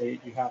natural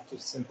state. You have to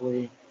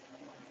simply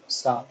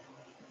stop,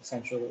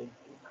 essentially,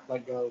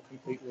 let go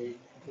completely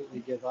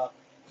give up,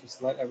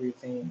 just let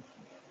everything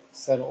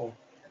settle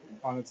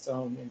on its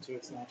own into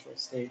its natural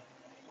state.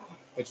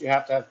 But you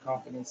have to have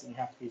confidence, and you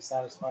have to be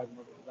satisfied in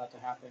order for that to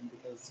happen,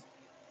 because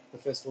the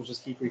fist will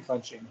just keep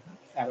reclenching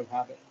out of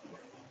habit.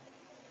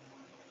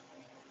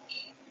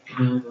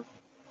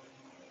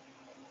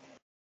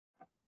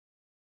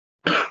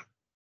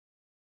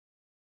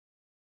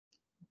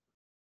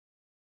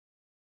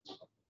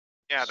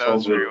 Yeah, that So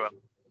was very good. well,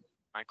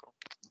 Michael.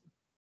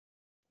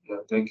 Yeah,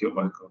 thank you,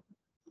 Michael.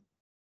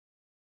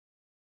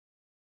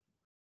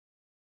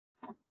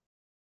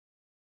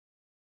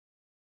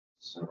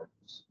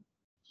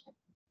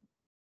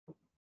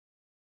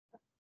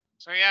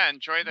 So yeah,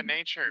 enjoy the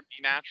nature,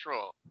 be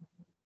natural.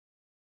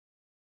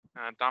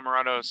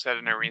 Dhammarato said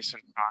in a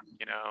recent talk,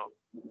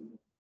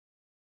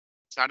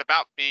 it's not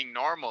about being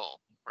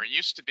normal. We're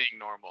used to being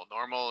normal.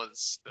 Normal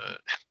is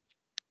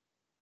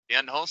the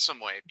unwholesome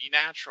way. Be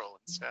natural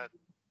instead.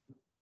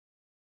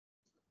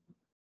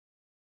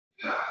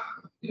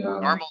 Yeah.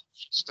 Normal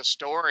is just a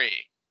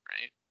story,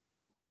 right?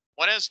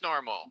 What is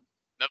normal?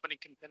 Nobody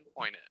can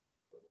pinpoint it.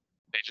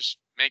 They just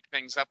make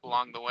things up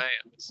along the way,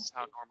 and this is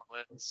how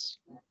normal is.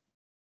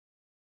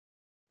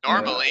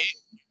 Normally,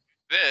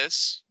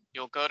 this,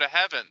 you'll go to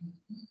heaven.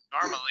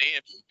 Normally,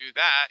 if you do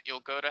that, you'll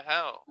go to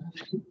hell.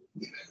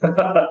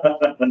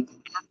 Normally,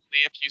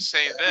 if you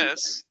say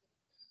this,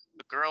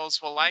 the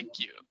girls will like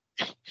you.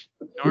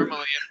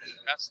 Normally, if you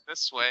dress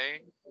this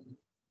way,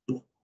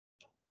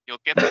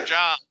 you'll get the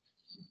job.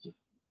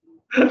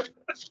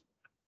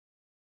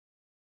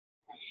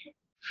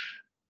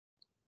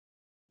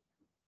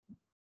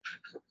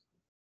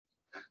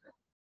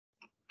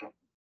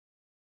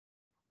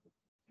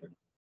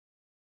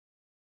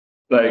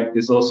 Like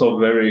it's also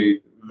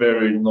very,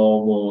 very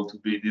normal to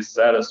be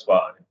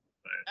dissatisfied.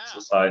 Right? Yeah.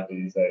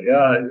 Society is like,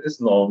 yeah,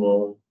 it's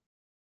normal.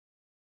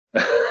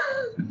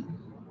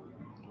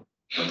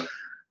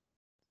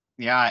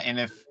 Yeah, and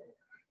if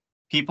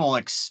people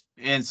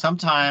and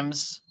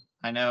sometimes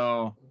I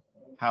know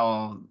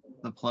how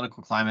the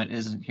political climate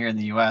is here in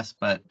the U.S.,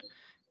 but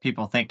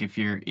people think if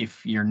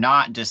you're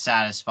not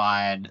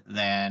dissatisfied,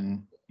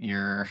 then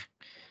you're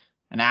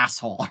an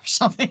asshole or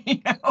something.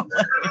 You know?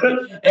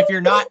 Like, if you're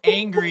not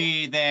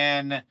angry,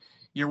 then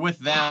you're with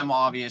them,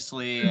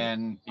 obviously,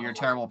 and you're a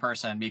terrible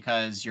person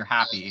because you're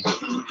happy.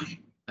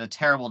 A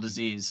terrible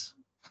disease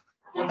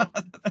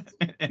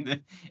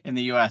in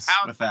the U.S.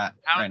 with that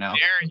right now. How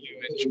dare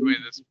you enjoy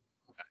this?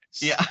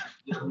 Yeah.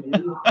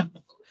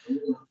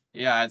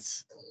 Yeah,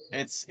 it's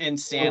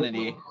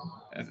insanity.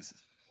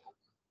 Alexander,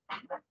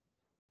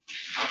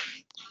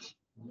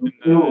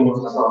 you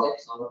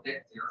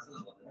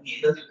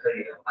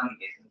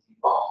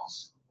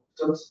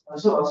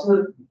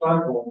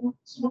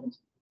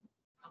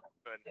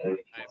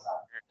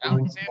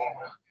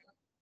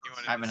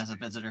wanted Ivan to has say- a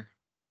visitor.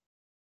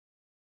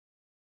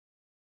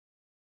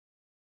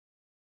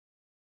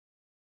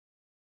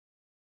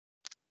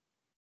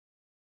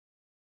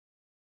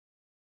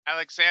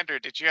 Alexander,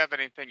 did you have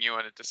anything you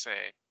wanted to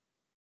say?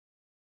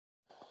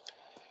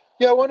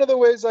 Yeah, one of the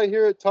ways I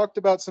hear it talked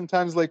about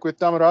sometimes, like with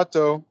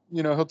Dhammarato,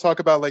 he'll talk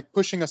about like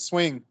pushing a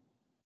swing.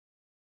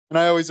 And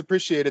I always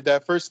appreciated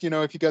that. First,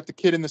 if you got the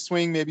kid in the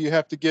swing, maybe you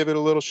have to give it a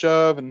little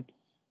shove,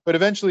 but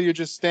eventually you're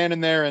just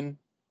standing there and,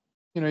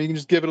 you can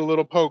just give it a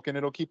little poke and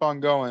it'll keep on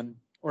going.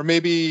 Or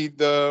maybe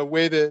the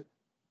way that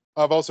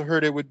I've also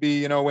heard it would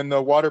be, when the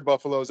water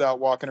buffalo's out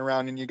walking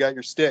around and you got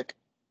your stick.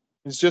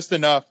 It's just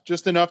enough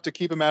to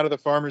keep them out of the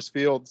farmer's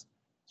fields.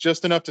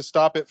 Just enough to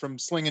stop it from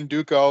slinging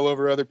dukkha all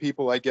over other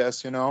people, I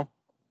guess,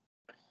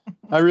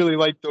 I really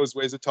like those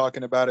ways of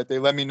talking about it. They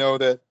let me know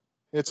that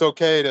it's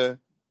okay to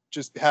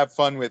just have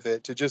fun with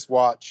it, to just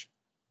watch,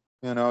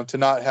 to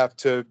not have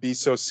to be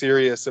so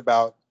serious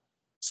about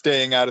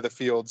staying out of the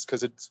fields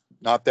because it's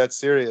not that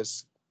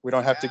serious. We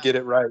don't have to get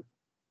it right.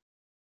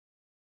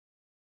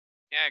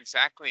 Yeah,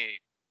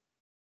 exactly.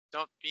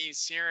 Don't be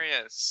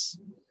serious.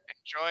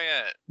 Enjoy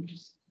it.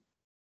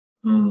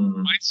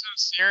 Why so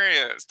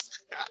serious?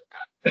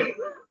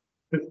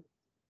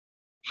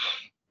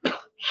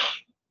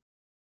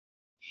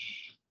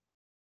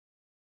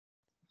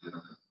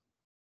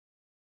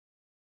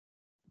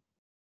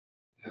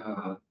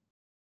 Yeah.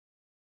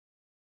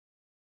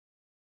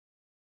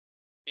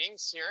 Being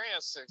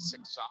serious is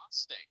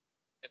exhausting.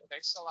 It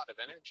takes a lot of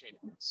energy.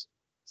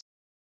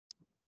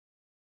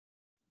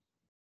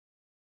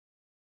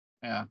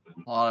 Yeah,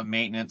 a lot of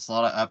maintenance, a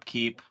lot of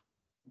upkeep.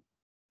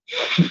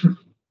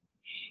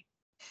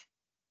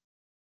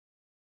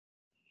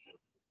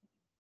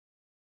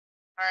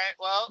 All right,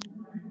 well,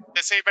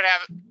 does anybody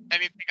have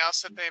anything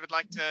else that they would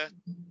like to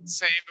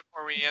say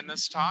before we end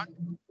this talk?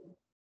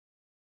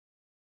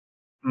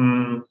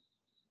 I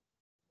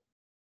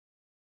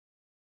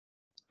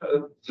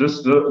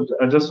just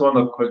want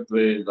to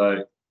quickly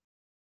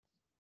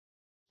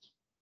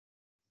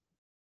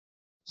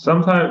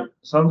sometimes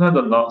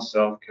the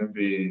non-self can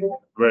be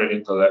very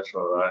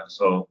intellectual, right?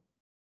 So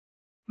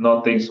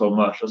not think so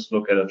much, just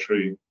look at a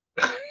tree.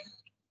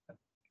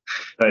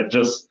 Like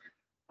just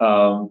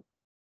I'm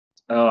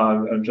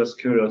just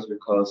curious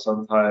because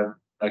sometimes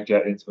I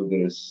get into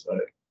this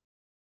like,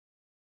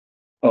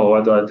 oh,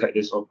 why do I take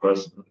this so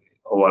personally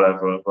or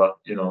whatever? But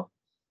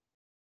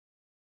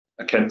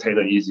I can't take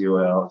the easy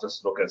way. I'll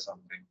just look at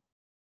something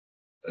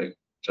like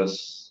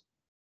just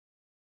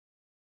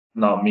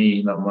not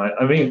me, not mine.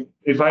 I mean,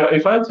 if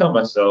I tell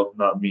myself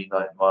not me,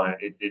 not mine,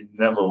 it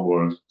never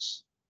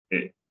works.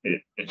 It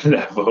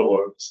never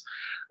works.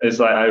 It's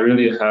like I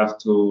really have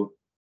to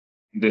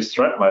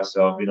distract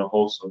myself in a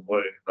wholesome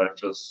way, like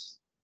just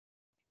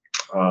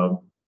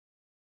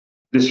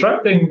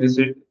distracting is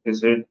it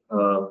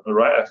the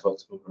right effort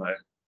to right?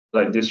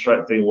 Like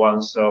distracting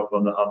oneself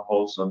from the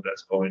unwholesome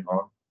that's going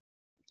on.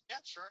 Yeah,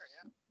 sure,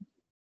 yeah.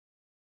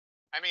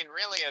 I mean,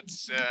 really,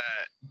 it's,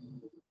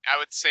 I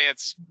would say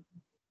it's,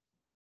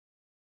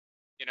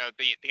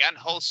 the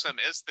unwholesome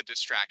is the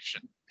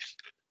distraction.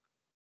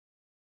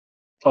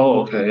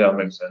 Oh, okay, yeah,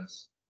 makes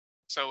sense.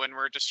 So when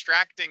we're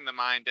distracting the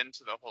mind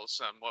into the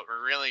wholesome, what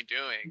we're really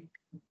doing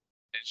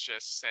is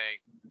just saying,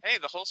 hey,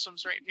 the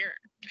wholesome's right here.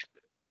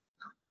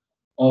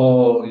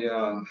 Oh,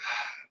 yeah.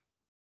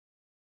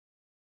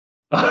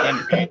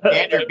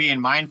 And you're being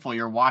mindful,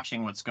 you're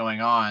watching what's going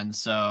on,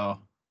 so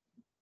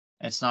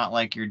it's not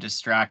like you're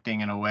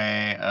distracting in a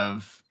way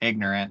of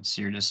ignorance,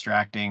 you're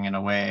distracting in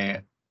a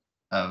way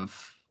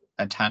of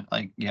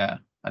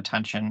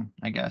attention,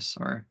 I guess,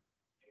 or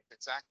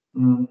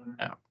Exactly.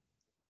 yeah.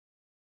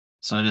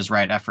 So it is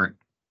right effort.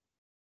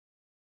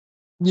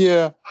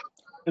 Yeah.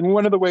 And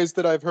one of the ways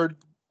that I've heard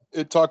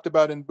it talked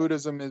about in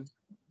Buddhism is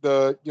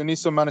the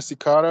Yoniso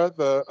Manasikara,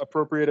 the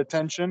appropriate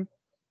attention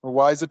or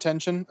wise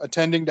attention,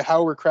 attending to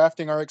how we're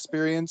crafting our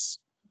experience,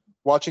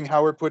 watching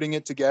how we're putting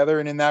it together.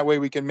 And in that way,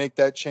 we can make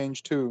that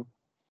change too.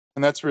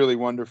 And that's really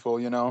wonderful,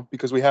 you know,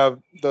 because we have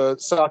the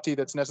sati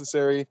that's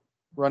necessary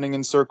running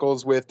in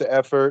circles with the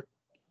effort,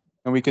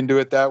 and we can do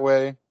it that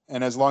way.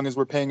 And as long as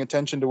we're paying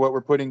attention to what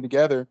we're putting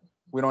together,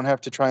 we don't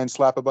have to try and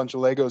slap a bunch of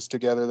Legos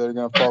together that are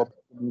going to fall apart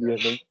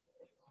immediately,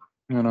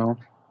 you know.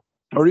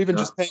 Or even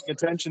just paying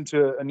attention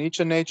to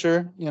anicca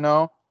nature, you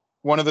know.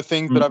 One of the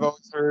things that I've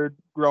always heard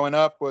growing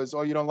up was,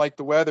 oh, you don't like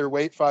the weather,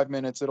 wait 5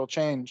 minutes, it'll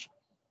change.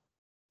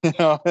 You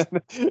know,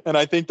 and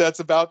I think that's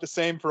about the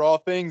same for all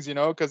things, you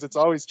know, because it's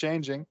always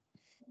changing.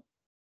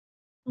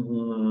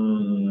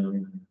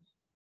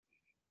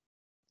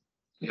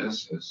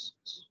 Yes, yes,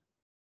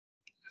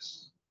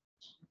 yes.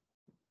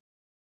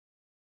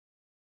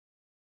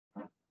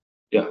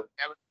 Yeah.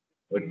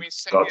 When we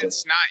say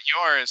it's not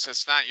yours,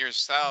 it's not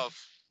yourself,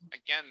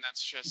 again,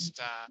 that's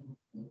just,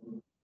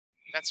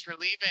 that's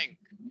relieving.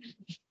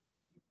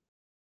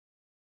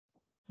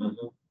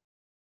 The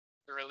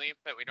relief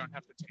that we don't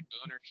have to take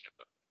ownership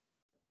of.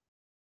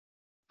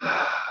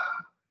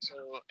 So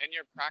in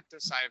your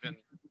practice, Ivan,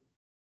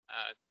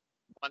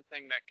 one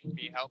thing that can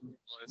be helpful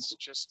is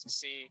just to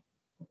see,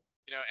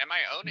 you know, am I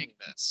owning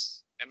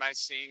this? Am I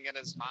seeing it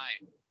as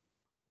mine?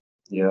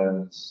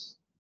 Yes.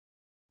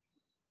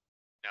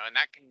 You know, and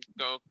that can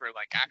go for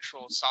like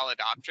actual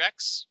solid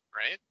objects,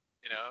 right?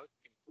 You know,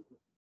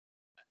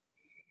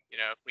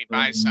 if we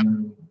buy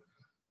some,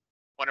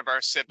 one of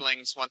our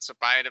siblings wants a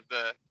bite of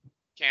the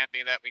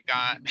candy that we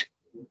got.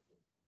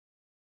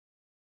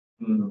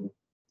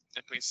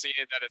 If we see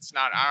that it's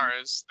not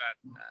ours,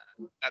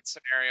 that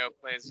scenario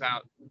plays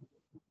out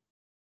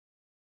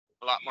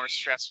a lot more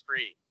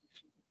stress-free.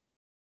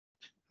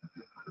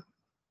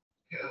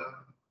 Yeah.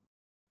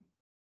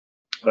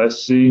 I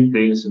see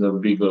things in a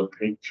bigger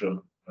picture,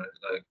 right?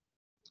 Like,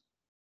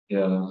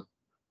 yeah.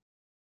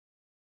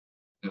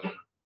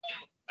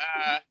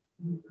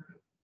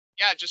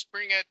 Yeah, just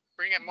bring it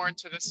more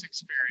to this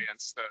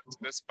experience, to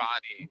this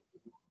body,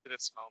 to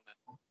this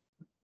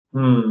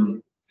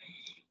moment.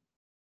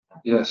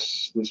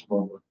 Yes, this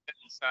moment.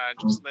 It's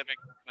just living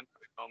moment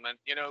by moment.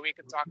 You know, we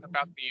could talk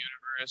about the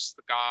universe,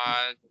 the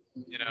God,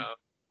 you know,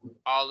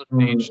 all of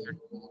nature,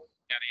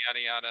 yada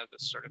yada yada,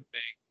 this sort of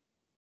thing.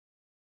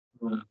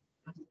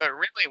 But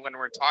really, when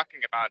we're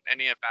talking about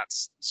any of that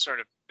sort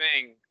of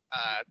thing,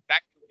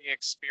 that can be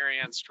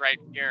experienced right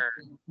here,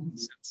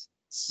 since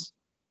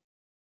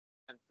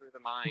and through the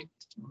mind.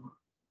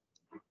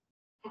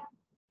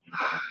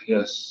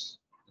 Yes.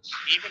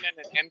 Even in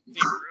an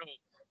empty room,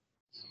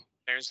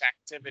 there's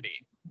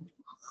activity.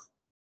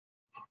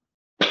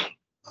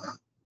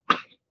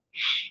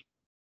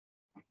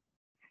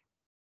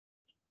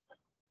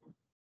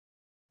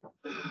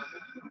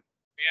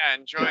 Yeah,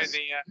 enjoy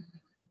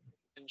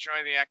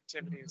the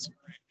activities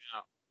right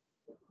now.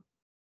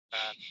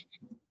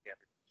 Yeah.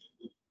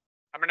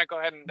 I'm gonna go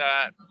ahead and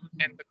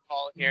end the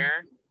call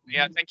here.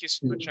 Yeah, thank you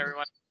so much,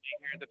 everyone, for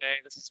being here today.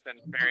 This has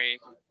been very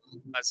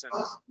pleasant,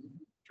 enjoyable.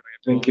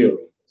 Thank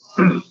you.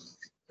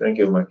 Thank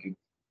you, Mikey.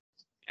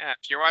 Yeah,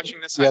 if you're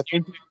watching this on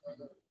YouTube,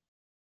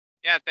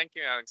 yeah, thank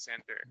you,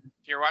 Alexander.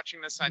 If you're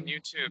watching this on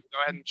YouTube,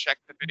 go ahead and check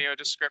the video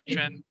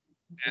description,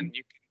 and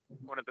you can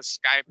one of the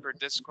Skype or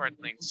Discord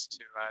links to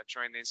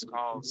join these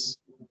calls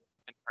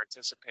and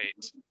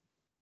participate.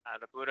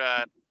 The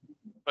Buddha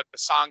put the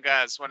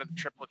Sangha as one of the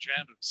triple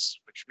gems,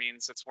 which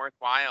means it's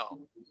worthwhile.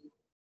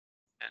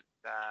 And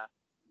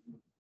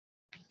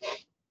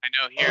I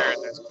know here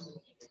there's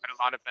quite a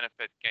lot of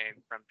benefit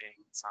gained from being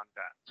in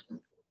Sangha.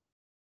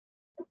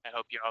 I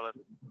hope you all have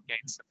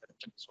gained some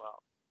benefit as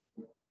well.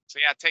 So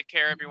yeah, take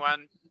care,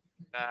 everyone.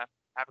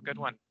 Have a good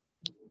one.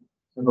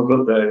 Have a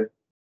good day.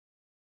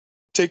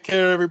 Take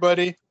care,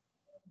 everybody.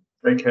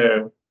 Take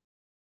care.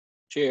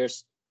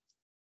 Cheers.